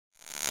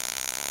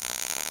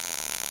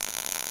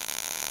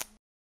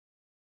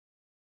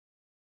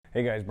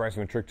Hey guys,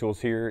 Bryson with Trick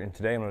Tools here, and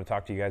today I'm going to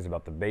talk to you guys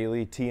about the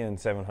Baileigh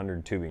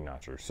TN-700 tubing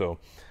notcher. So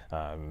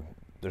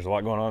there's a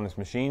lot going on in this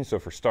machine. So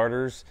for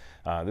starters,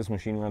 this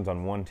machine runs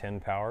on 110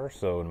 power,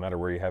 so no matter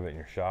where you have it in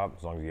your shop,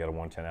 as long as you got a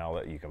 110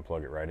 outlet, you can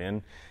plug it right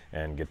in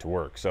and get to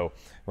work. So it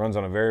runs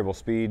on a variable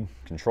speed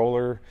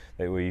controller.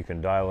 That way you can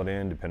dial it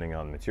in depending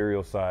on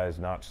material size,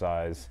 notch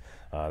size,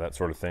 that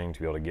sort of thing, to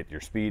be able to get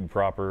your speed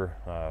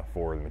proper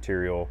for the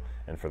material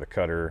and for the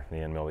cutter, the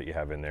end mill that you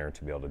have in there,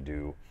 to be able to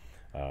do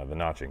the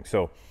notching.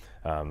 So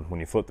when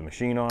you flip the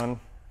machine on,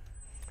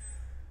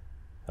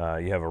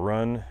 you have a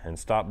run and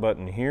stop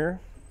button here.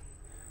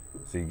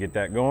 So you get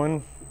that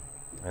going,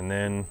 and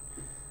then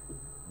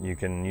you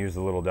can use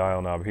the little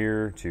dial knob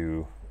here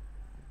to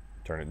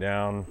turn it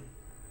down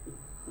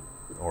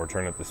or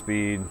turn up the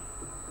speed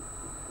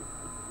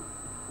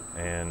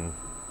and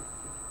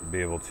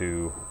be able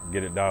to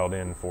get it dialed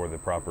in for the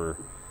proper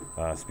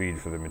speed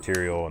for the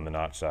material and the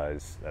notch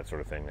size, that sort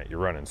of thing that you're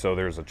running. So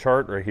there's a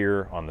chart right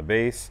here on the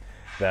base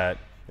that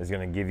is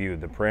going to give you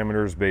the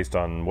parameters based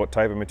on what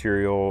type of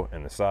material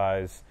and the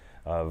size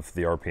of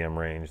the RPM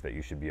range that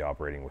you should be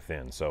operating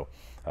within. So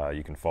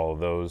you can follow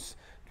those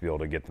to be able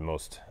to get the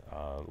most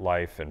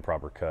life and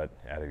proper cut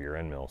out of your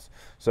end mills.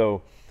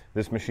 So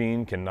this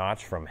machine can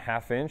notch from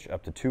 1/2 inch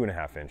up to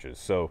 2.5 inches.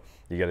 So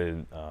you got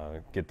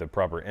to get the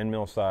proper end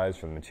mill size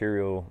for the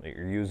material that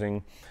you're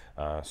using,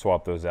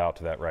 swap those out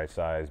to that right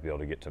size, be able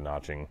to get to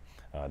notching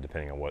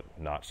depending on what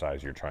notch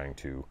size you're trying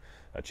to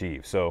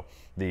achieve. So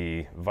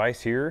the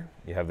vise here,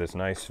 you have this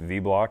nice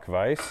V-block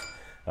vise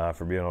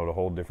for being able to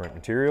hold different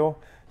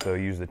material. So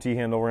use the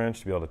T-handle wrench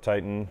to be able to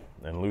tighten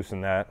and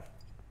loosen that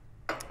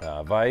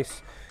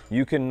vise.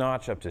 You can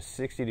notch up to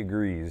 60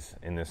 degrees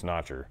in this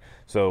notcher.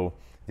 So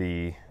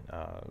the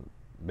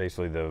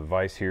basically the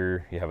vise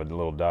here, you have a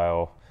little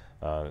dial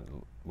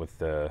with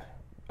the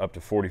up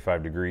to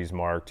 45 degrees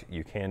marked.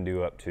 You can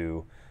do up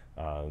to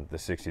the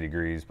 60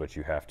 degrees, but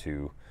you have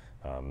to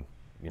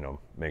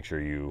make sure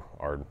you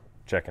are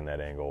checking that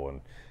angle and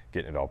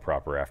getting it all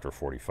proper after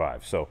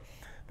 45. So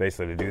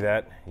basically, to do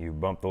that, you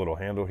bump the little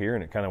handle here,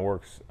 and it kind of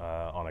works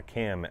on a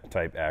cam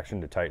type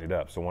action to tighten it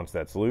up. So once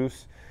that's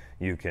loose,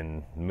 you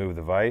can move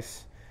the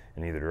vise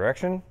in either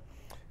direction,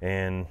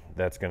 and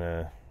that's going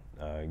to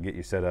get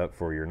you set up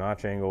for your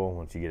notch angle.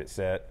 Once you get it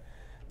set,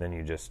 then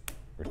you just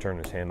return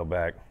this handle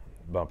back,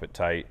 bump it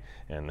tight,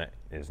 and that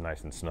is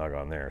nice and snug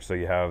on there. So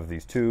you have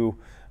these two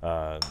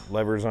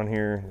levers on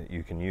here that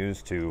you can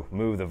use to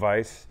move the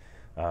vise.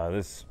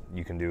 This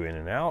you can do in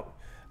and out,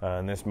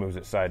 and this moves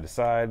it side to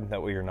side.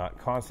 That way you're not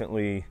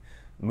constantly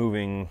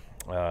moving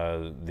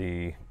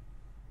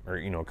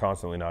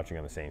constantly notching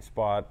on the same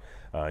spot.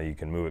 You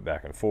can move it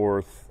back and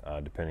forth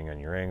depending on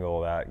your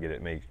angle.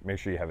 Make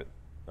sure you have it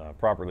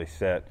properly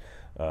set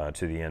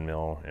to the end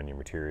mill and your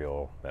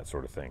material, that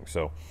sort of thing.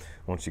 So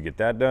once you get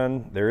that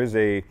done, there is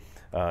a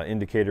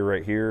indicator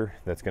right here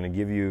that's going to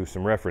give you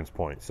some reference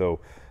points. So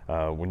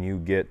when you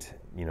get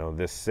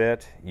this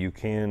set, you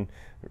can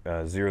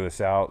zero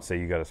this out. Say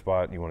you got a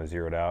spot, you want to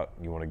zero it out,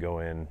 you want to go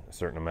in a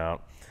certain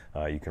amount,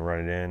 you can run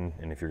it in,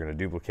 and if you're going to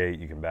duplicate,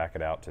 you can back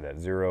it out to that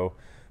zero,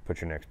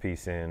 put your next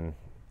piece in,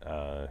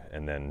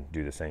 and then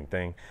do the same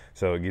thing.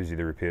 So it gives you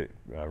the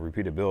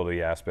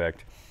repeatability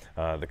aspect.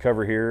 The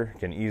cover here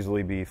can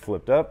easily be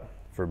flipped up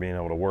for being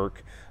able to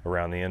work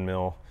around the end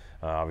mill.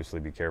 Obviously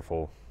be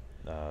careful,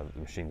 the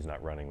machine's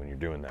not running when you're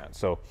doing that.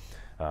 So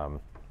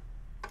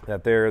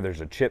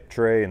there's a chip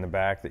tray in the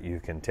back that you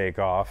can take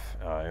off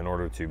in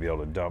order to be able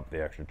to dump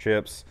the extra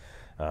chips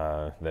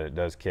that it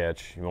does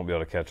catch. You won't be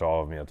able to catch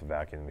all of them. You have to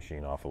vacuum the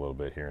machine off a little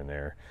bit here and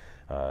there.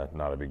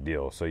 Not a big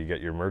deal. So you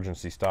get your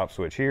emergency stop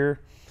switch here,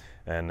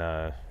 and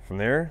from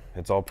there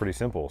it's all pretty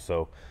simple.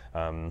 So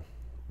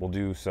we'll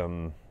do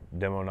some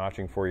demo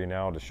notching for you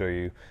now to show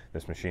you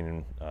this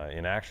machine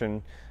in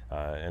action,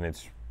 and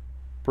it's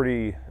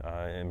pretty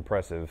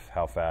impressive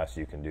how fast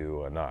you can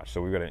do a notch.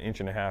 So we've got an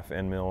 1.5 inch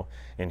end mill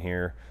in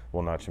here.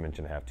 We'll notch some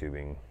 1.5 inch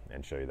tubing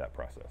and show you that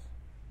process.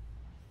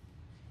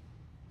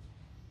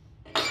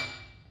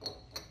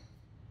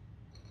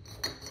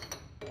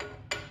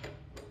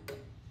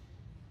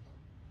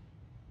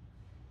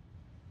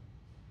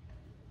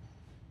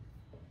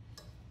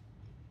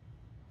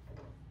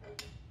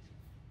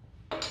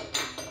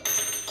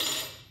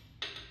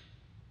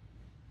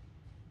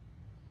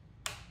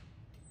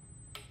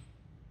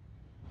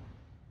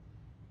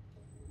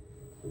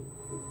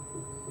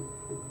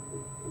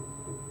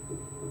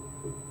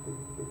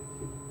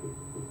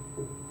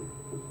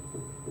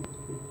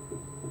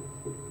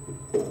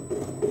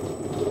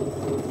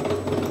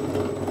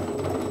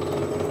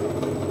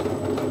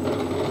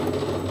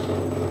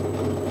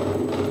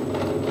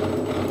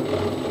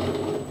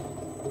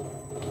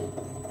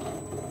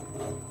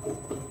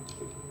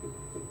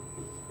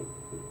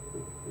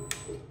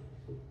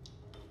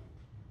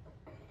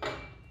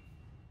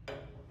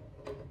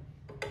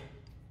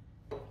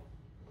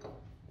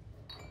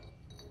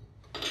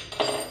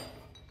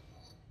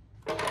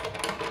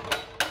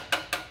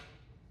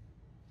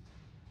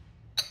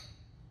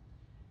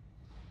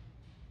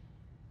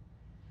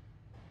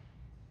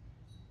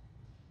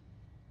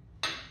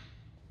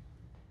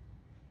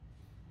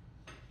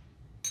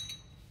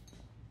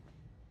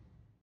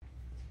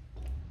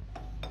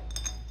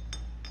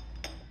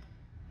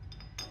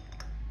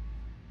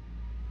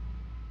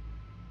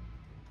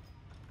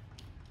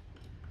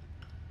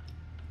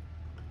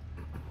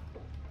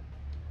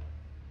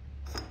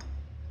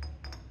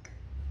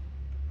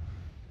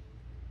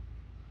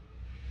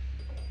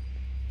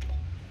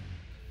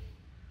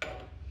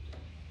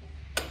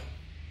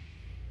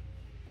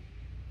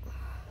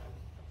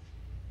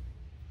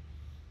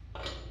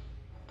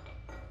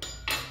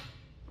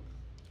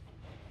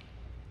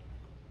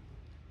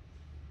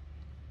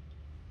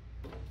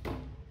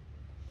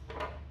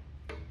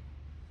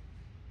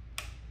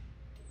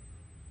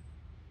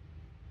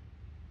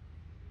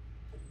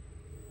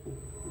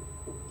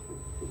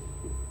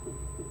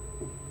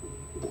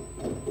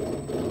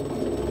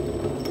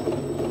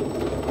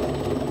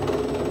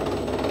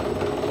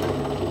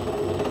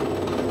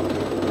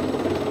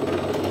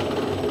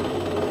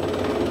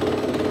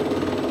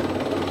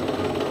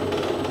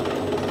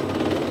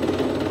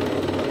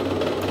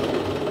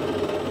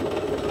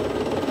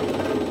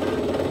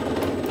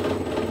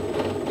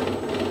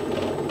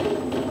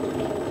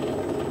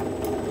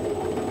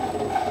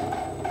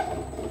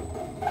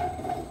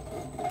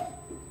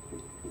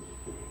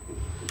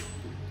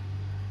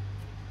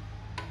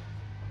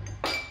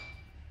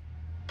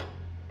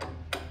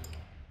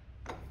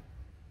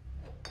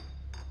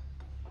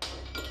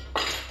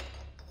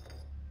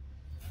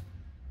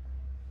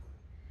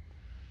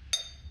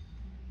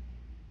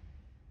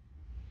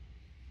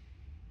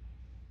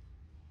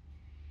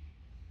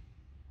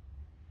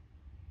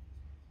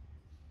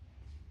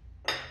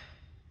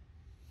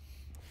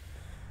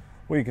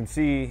 Well, you can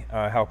see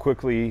how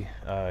quickly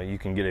you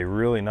can get a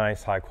really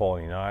nice high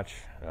quality notch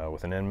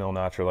with an end mill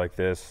notcher like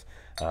this.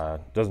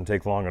 Doesn't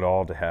take long at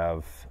all to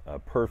have a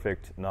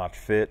perfect notch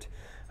fit.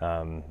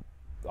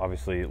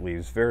 Obviously it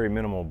leaves very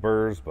minimal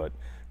burrs, but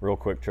real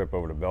quick trip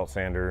over to belt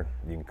sander,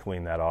 you can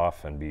clean that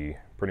off and be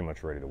pretty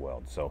much ready to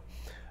weld. So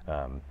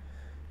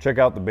check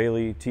out the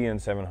Baileigh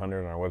TN-700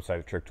 on our website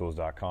at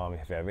Trick-Tools.com.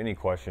 If you have any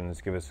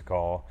questions, give us a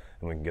call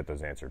and we can get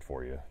those answered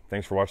for you.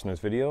 Thanks for watching this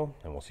video,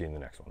 and we'll see you in the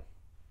next one.